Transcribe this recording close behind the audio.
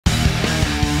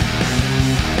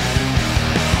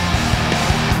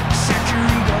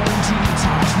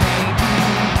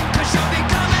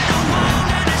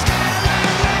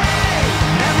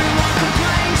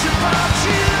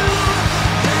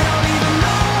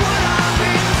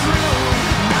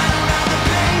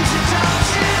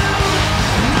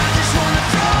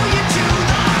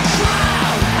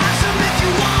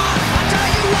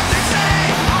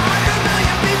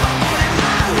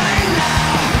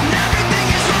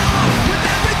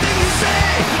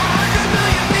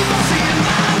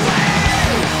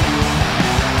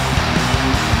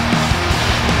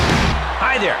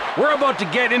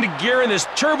to get into gear in this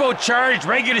turbocharged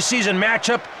regular season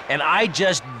matchup, and I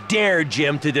just dare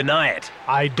Jim to deny it.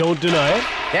 I don't deny it.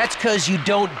 That's because you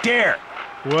don't dare.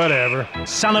 Whatever.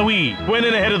 St-Louis went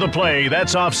in ahead of the play.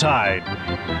 That's offside.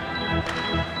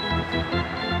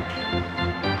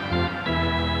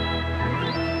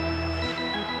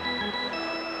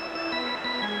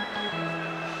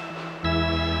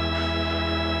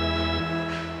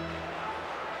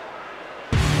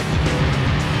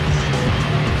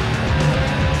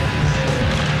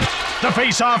 The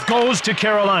face-off goes to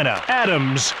Carolina.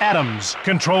 Adams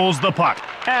controls the puck.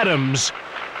 Adams.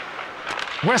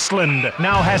 Westland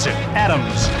now has it.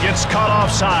 Adams gets caught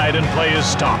offside and play is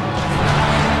stopped.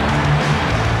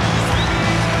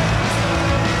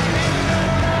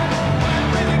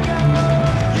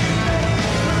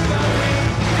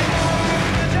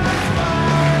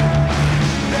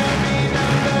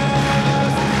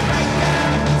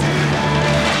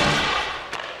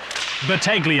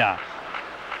 Battaglia.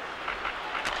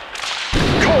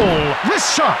 Cole,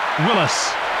 wrist shot.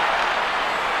 Willis.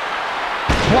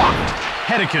 Blocked.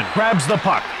 Hedican grabs the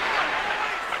puck.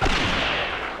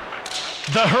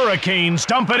 The Hurricanes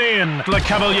dump it in. Le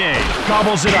Cavalier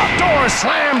gobbles it up. Door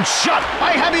slammed shut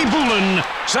by Habibulin.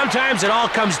 Sometimes it all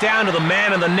comes down to the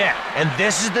man in the net, and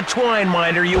this is the twine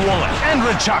minder you want.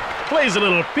 Andrechuk plays a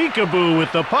little peekaboo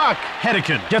with the puck.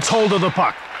 Hedican gets hold of the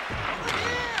puck.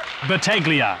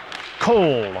 Battaglia.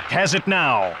 Cole has it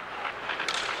now.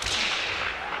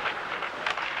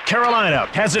 Carolina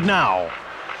has it now.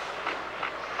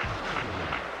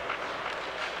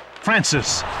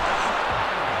 Francis.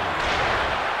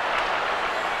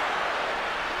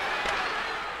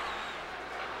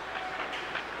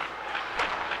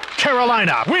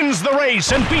 Carolina wins the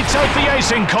race and beats out the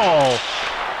icing call.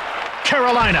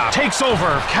 Carolina takes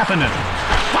over. Kapanen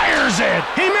fires it.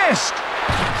 He missed.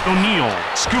 O'Neill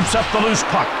scoops up the loose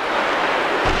puck.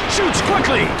 Shoots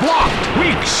quickly. Blocked.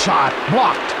 Weak shot.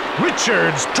 Blocked.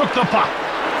 Richards took the puck.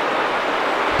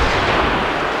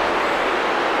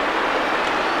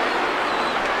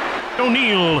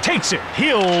 O'Neill takes it.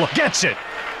 Hill gets it.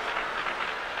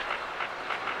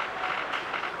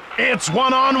 It's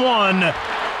one-on-one.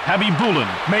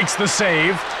 Habibulin makes the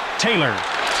save. Taylor.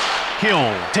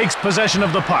 Hill takes possession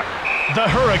of the puck. The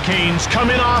Hurricanes come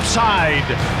in offside.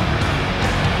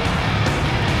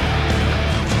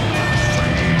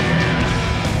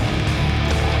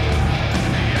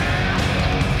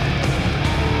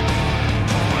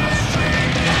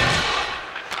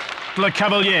 Le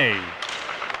Cavalier.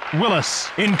 Willis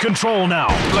in control now.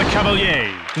 Le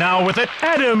Cavalier now with it.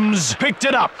 Adams picked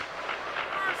it up.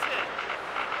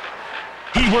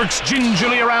 He works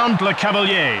gingerly around Le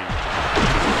Cavalier.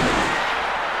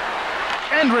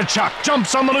 Andrechuk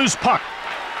jumps on the loose puck.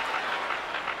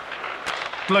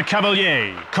 Le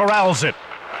Cavalier corrals it.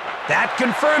 That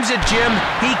confirms it, Jim.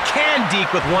 He can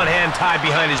deke with one hand tied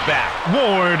behind his back.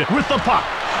 Ward with the puck.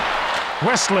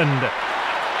 Westland.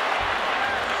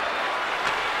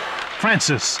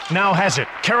 Francis now has it.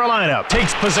 Carolina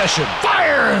takes possession.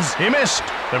 Fires! He missed.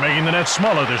 They're making the net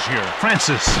smaller this year.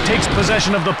 Francis takes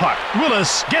possession of the puck.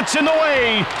 Willis gets in the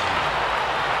way.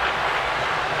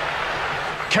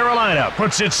 Carolina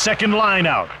puts its second line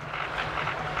out.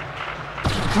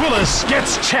 Willis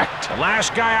gets checked. The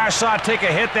last guy I saw take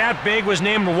a hit that big was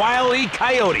named Wile E.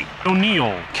 Coyote.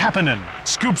 O'Neill. Kapanen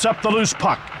scoops up the loose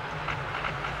puck.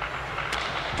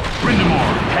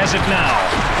 Brindamore has it now.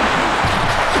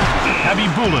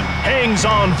 Habibulin hangs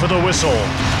on for the whistle.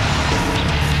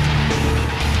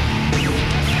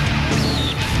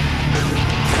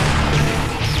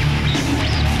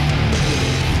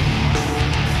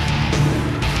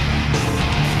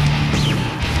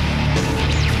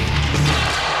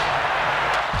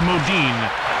 Modine.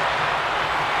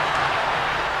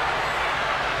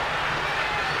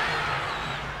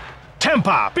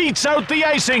 Tampa beats out the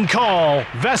icing call.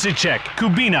 Vasicek.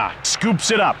 Kubina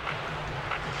scoops it up.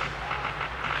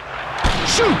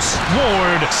 Shoots.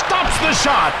 Ward stops the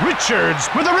shot. Richards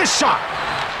with a wrist shot.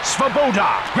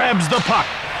 Svoboda grabs the puck.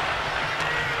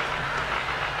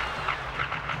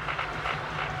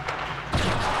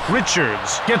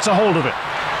 Richards gets a hold of it.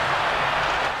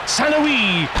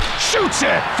 St-Louis shoots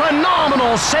it.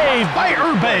 Phenomenal save by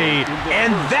Urbe.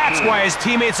 And that's why his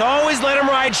teammates always let him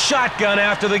ride shotgun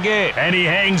after the game. And he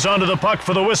hangs onto the puck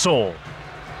for the whistle.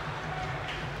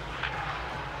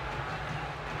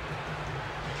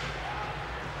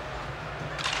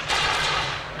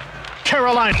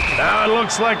 Carolina. Now it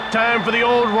looks like time for the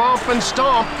old romp and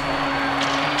stomp.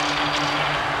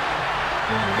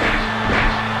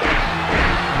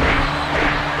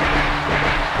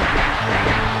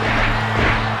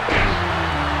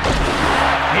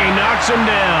 He knocks him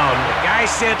down. The guy guy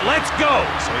said, let's go,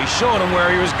 so he showed him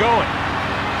where he was going.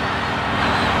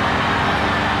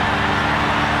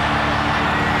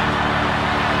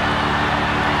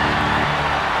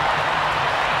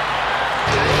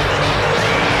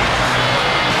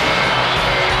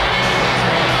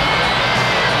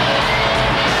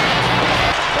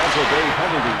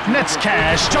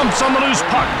 Netzcash jumps on the loose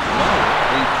puck.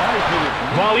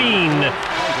 Wallin.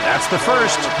 That's the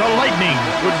first. The Lightning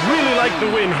would really like the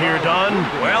win here, Don.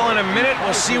 Well, in a minute,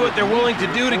 we'll see what they're willing to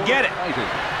do to get it.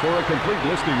 For a complete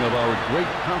listing of our great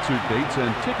concert dates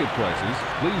and ticket prices,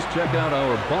 please check out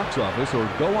our box office or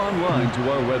go online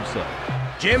to our website.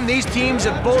 Jim, these teams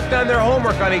have both done their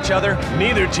homework on each other.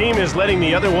 Neither team is letting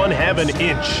the other one have an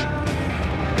inch.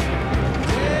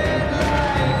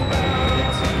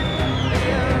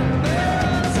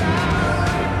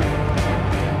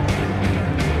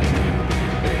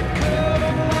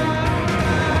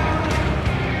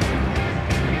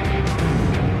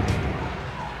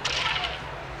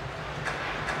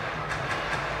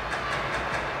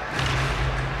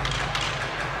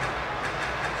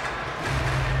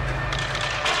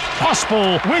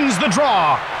 Pospel wins the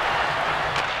draw.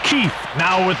 Keith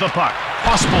now with the puck.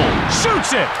 Pospel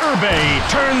shoots it. Urbe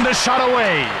turned the shot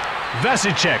away.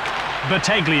 Vasicek.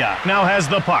 Battaglia now has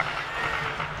the puck.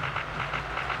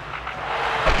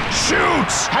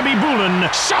 Shoots! Habibulin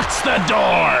shuts the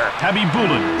door.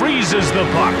 Habibulin freezes the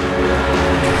puck.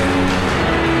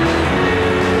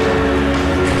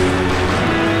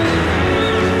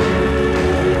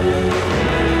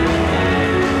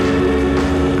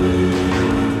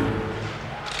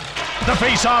 The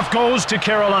face-off goes to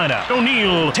Carolina.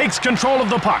 O'Neill takes control of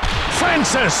the puck.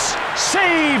 Francis,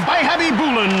 saved by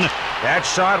Habibulin. That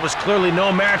shot was clearly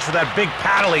no match for that big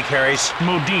paddle he carries.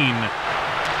 Modine.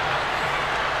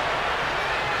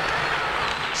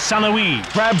 Sanoui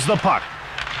grabs the puck.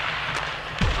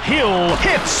 Hill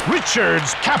hits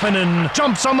Richards. Kapanen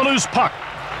jumps on the loose puck.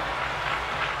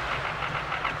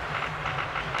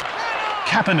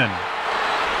 Kapanen.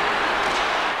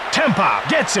 Tampa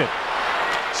gets it.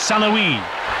 Sanoui.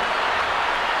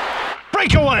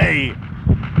 Breakaway!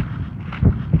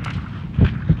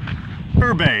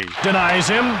 Urbe denies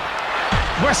him.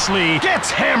 Wesley gets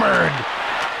hammered.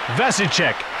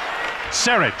 Vasicek.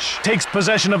 Saric takes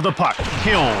possession of the puck.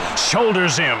 Hill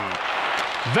shoulders him.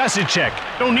 Vasicek.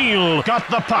 O'Neill got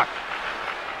the puck.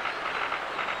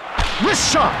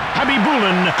 Wrist shot.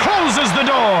 Habibulin closes the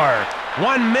door.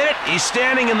 1 minute, he's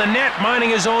standing in the net minding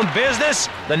his own business.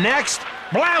 The next,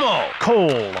 blammo!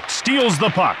 Cole steals the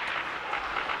puck.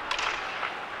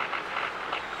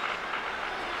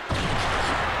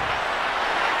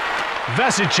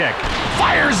 Vasicek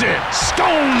fires it.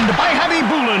 Stoned by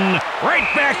Habibulin. Right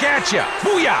back at you.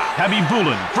 Booyah!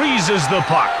 Habibulin freezes the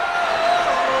puck.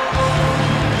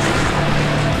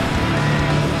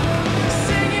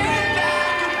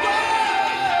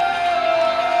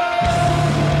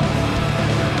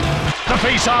 The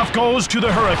face-off goes to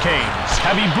the Hurricanes.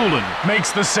 Habibulin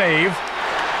makes the save.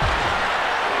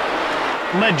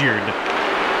 Ledyard.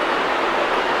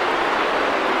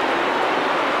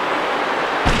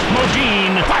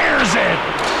 Modine fires it.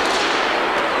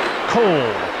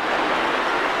 Cole.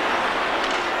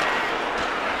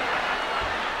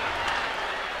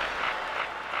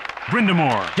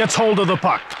 Brindamore gets hold of the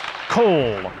puck.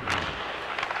 Cole.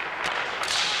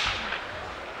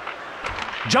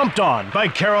 Jumped on by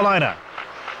Carolina.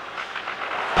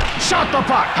 Shot the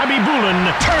puck.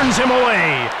 Habibulin turns him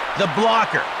away. The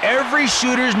blocker. Every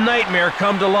shooter's nightmare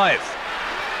come to life.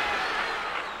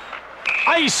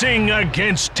 Icing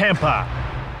against Tampa.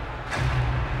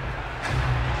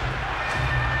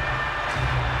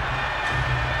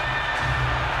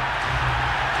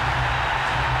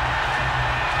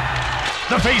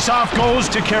 The face-off goes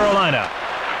to Carolina.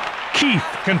 Keith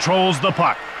controls the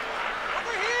puck.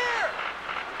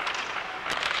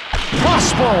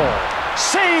 Pospel.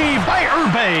 Saved by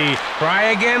Urbe.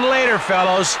 Try again later,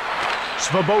 fellows.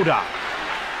 Svoboda.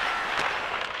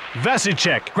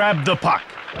 Vasicek grabbed the puck.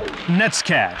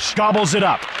 Netzcash gobbles it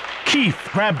up. Keith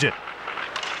grabbed it.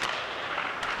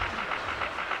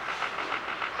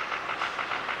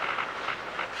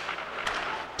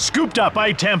 Scooped up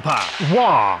by Tampa.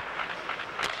 Wah.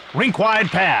 Rink-wide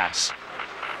pass.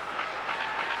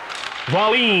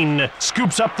 Wallin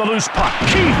scoops up the loose puck.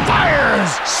 Keith fires!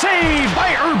 Saved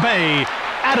by Urbe.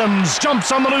 Adams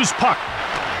jumps on the loose puck.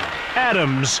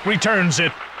 Adams returns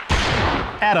it.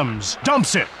 Adams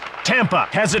dumps it. Tampa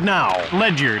has it now.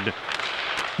 Ledyard.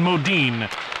 Modine.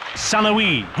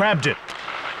 Sanoui grabbed it.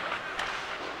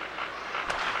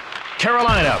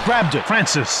 Carolina grabbed it.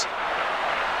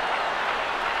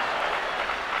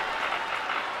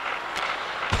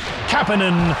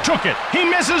 Kapanen took it. He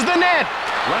misses the net.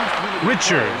 Last minute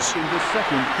Richards. in the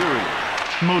second period.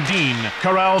 Modine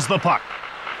corrals the puck.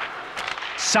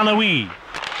 St-Louis.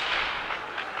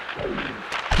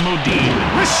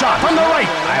 Modine. Wrist shot from the right.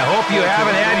 I hope you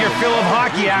haven't had your fill of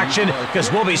hockey action,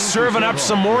 because we'll be serving up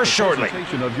some more shortly.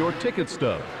 Presentation of your ticket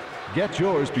stub. Get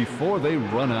yours before they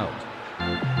run out.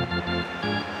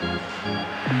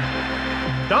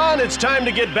 Don, it's time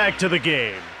to get back to the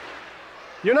game.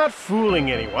 You're not fooling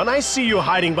anyone. I see you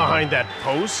hiding behind that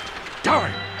post.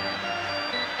 Darn!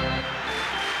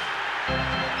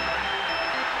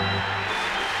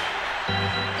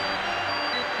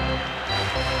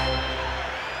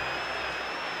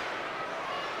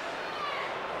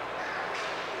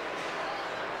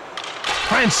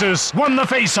 Francis won the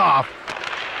faceoff.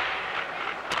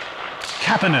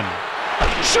 Kapanen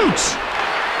shoots.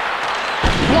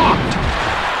 Blocked.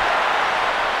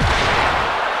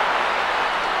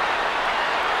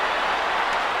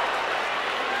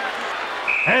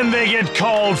 And they get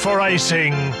called for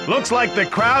icing. Looks like the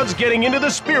crowd's getting into the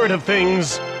spirit of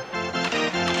things.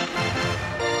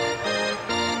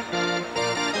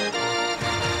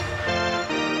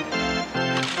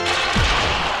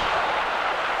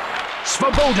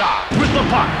 Svoboda with the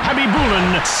puck.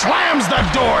 Habibulin slams the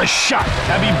door shut.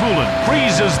 Habibulin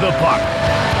freezes the puck.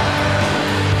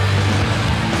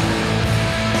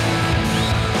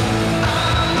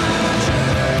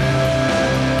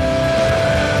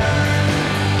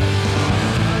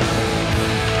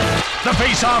 The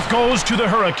faceoff goes to the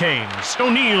Hurricanes.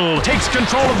 O'Neill takes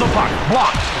control of the puck.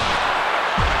 Blocked.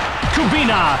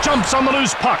 Kubina jumps on the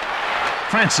loose puck.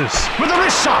 Francis with a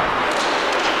wrist shot.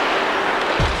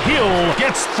 Hill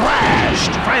gets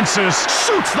thrashed. Francis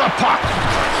shoots the puck.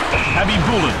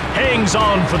 Habibulin hangs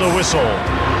on for the whistle.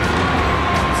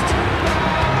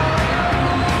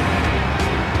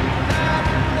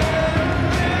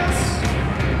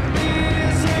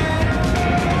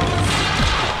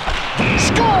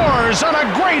 Scores on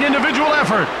a great individual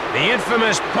effort. The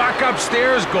infamous puck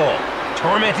upstairs goal.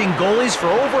 Tormenting goalies for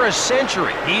over a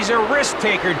century. He's a risk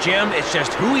taker, Jim. It's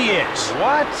just who he is.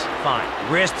 What?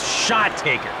 Fine, wrist shot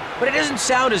taker. But it doesn't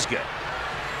sound as good.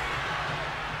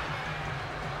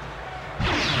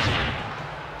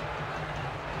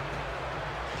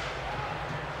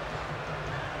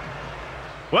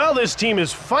 Well, this team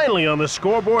is finally on the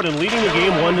scoreboard and leading the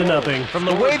game 1-0. From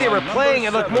the way they were playing,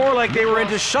 it looked more like they were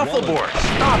into shuffleboard.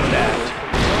 Stop that.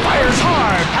 Fires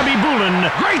hard. Habibulin,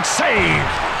 great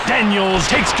save. Daniels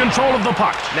takes control of the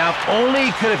puck. Now, if only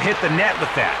he could have hit the net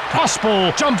with that.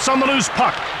 Pospel jumps on the loose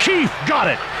puck. Keith got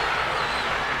it.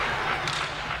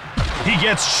 He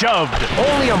gets shoved.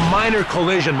 Only a minor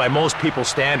collision by most people's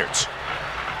standards.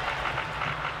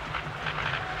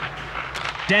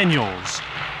 Daniels.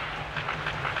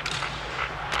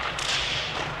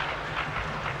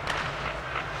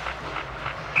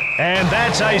 And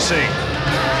that's icing.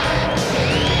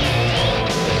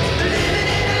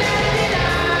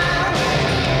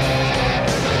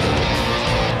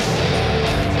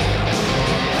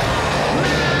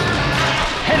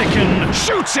 Hennigan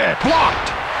shoots it. Blocked.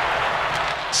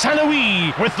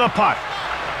 St-Louis with the puck.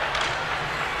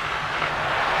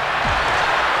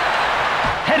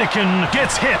 Hennigan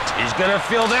gets hit. He's gonna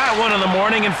feel that one in the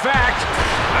morning. In fact,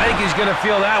 I think he's gonna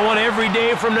feel that one every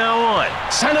day from now on.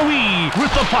 St-Louis with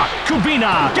the puck.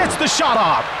 Kubina gets the shot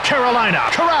off. Carolina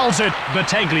corrals it.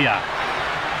 Battaglia.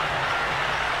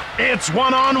 It's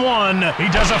 1-on-1. He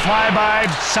does a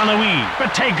flyby. St-Louis.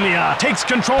 Battaglia takes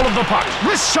control of the puck.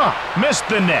 Wrist shot. Missed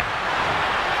the net.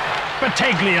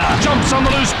 Battaglia jumps on the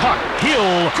loose puck.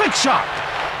 Hill. Quick shot.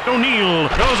 O'Neill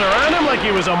goes around him like he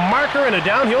was a marker in a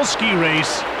downhill ski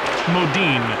race.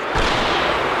 Modine.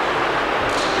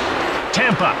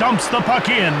 Tampa dumps the puck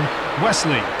in.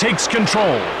 Wesley takes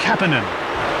control. Kapanen.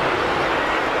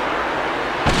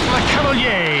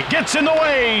 LeCavalier gets in the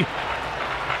way.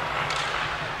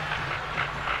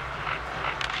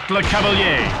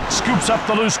 LeCavalier scoops up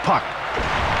the loose puck.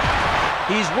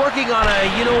 He's working on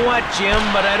a, you know what, Jim,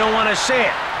 but I don't want to say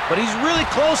it. But he's really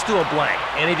close to a blank,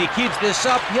 and if he keeps this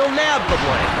up, he'll nab the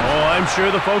blank. Oh, I'm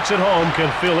sure the folks at home can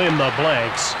fill in the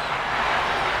blanks.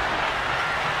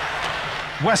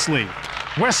 Wesley.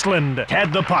 Westland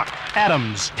had the puck.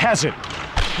 Adams has it.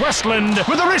 Westland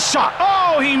with a wrist shot.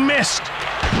 Oh, he missed.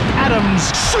 Adams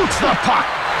shoots the puck.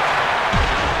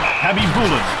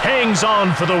 Habibulin hangs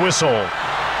on for the whistle.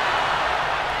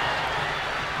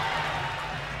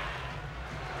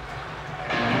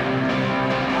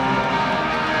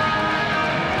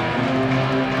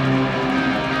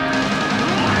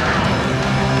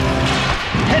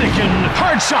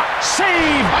 Hard shot.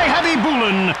 Save by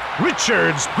Habibulin.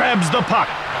 Richards grabs the puck.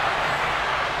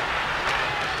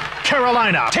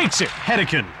 Carolina takes it.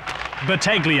 Hedeken.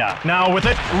 Battaglia now with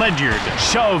it. Ledyard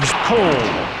shoves Cole.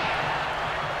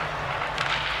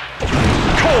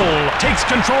 Cole takes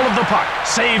control of the puck.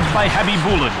 Saved by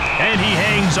Habibulin. And he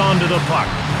hangs on to the puck.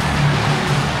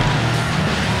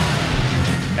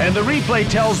 And the replay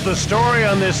tells the story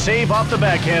on this save off the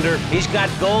backhander. He's got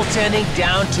goaltending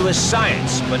down to a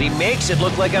science, but he makes it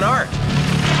look like an art.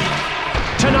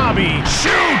 Tanabe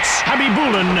shoots!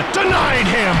 Habibulin denied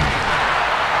him!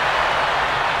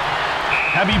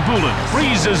 Habibulin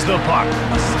freezes the puck.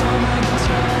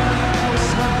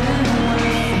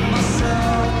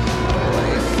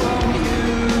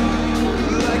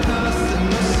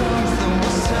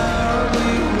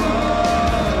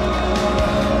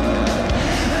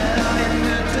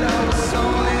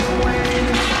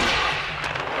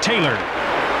 Taylor.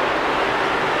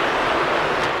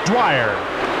 Dwyer.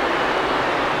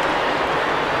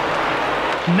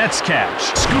 Nets catch.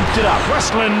 Scooped it up.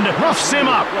 Westland roughs him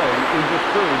up.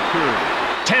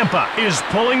 Tampa is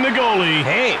pulling the goalie.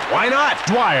 Hey, why not?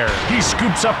 Dwyer. He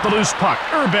scoops up the loose puck.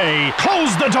 Urbe.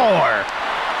 Close the door.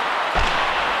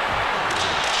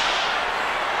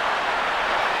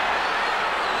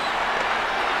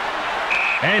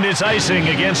 And it's icing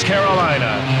against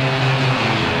Carolina.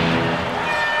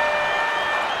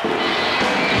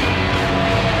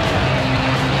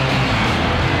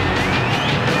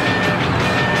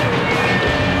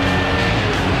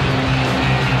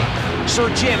 So,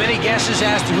 Jim, any guesses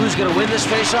as to who's going to win this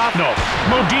faceoff? No.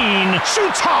 Modine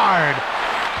shoots hard.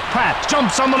 Pratt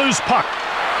jumps on the loose puck.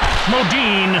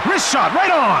 Modine, wrist shot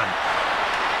right on.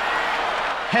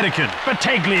 Hedeken,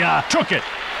 Battaglia took it.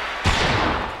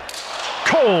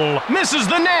 Cole misses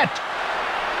the net.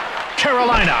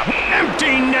 Carolina,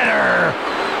 empty netter.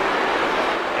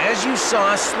 As you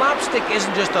saw, slapstick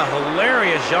isn't just a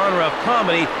hilarious genre of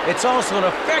comedy, it's also an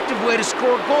effective way to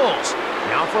score goals.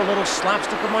 Now for a little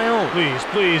slapstick of my own. Please,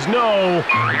 please, no.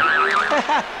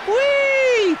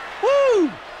 Whee!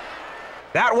 Woo!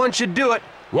 That one should do it.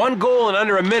 1 goal in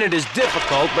under a minute is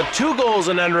difficult, but 2 goals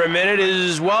in under a minute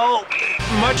is, well,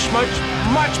 much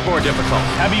more difficult.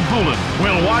 Habibulin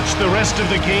will watch the rest of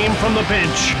the game from the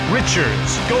bench.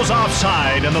 Richards goes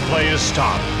offside and the play is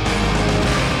stopped.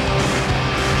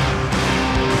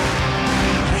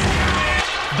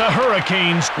 The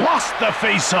Hurricanes lost the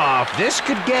face-off. This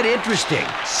could get interesting.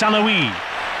 St-Louis.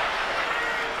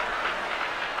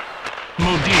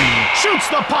 Modine shoots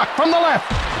the puck from the left.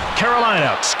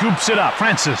 Carolina scoops it up.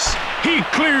 Francis, he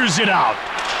clears it out.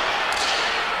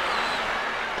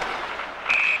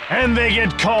 And they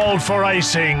get called for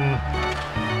icing.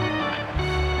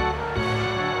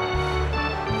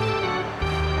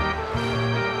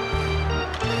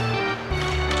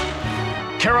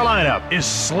 Carolina is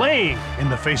slaying in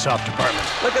the face-off department.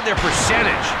 Look at their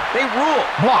percentage. They rule.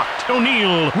 Blocked.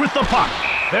 O'Neill with the puck.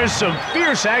 There's some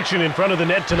fierce action in front of the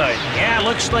net tonight. Yeah,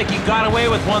 looks like you got away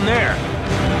with one there.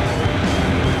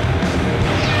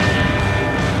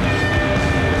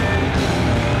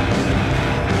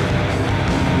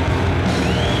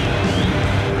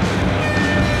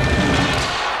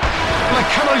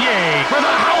 Cavalier for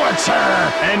the howitzer!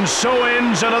 And so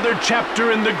ends another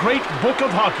chapter in the great book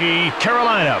of hockey.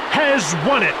 Carolina has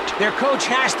won it. Their coach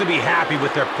has to be happy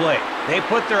with their play. They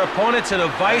put their opponents in a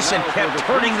vice and kept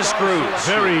turning the screws.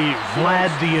 Very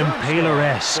Vlad the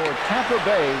Impaler-esque. For Tampa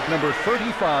Bay, number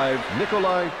 35,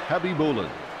 Nikolai Habibulin.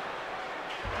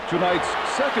 Tonight's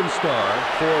second star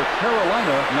for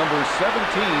Carolina, number 17,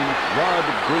 Rod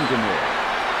Brind'Amour.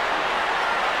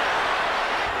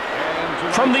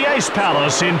 From the Ice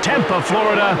Palace in Tampa,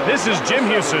 Florida, this is Jim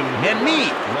Hewson. And me.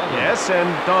 Yes, and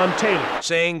Don Taylor.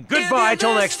 Saying goodbye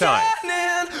till next time.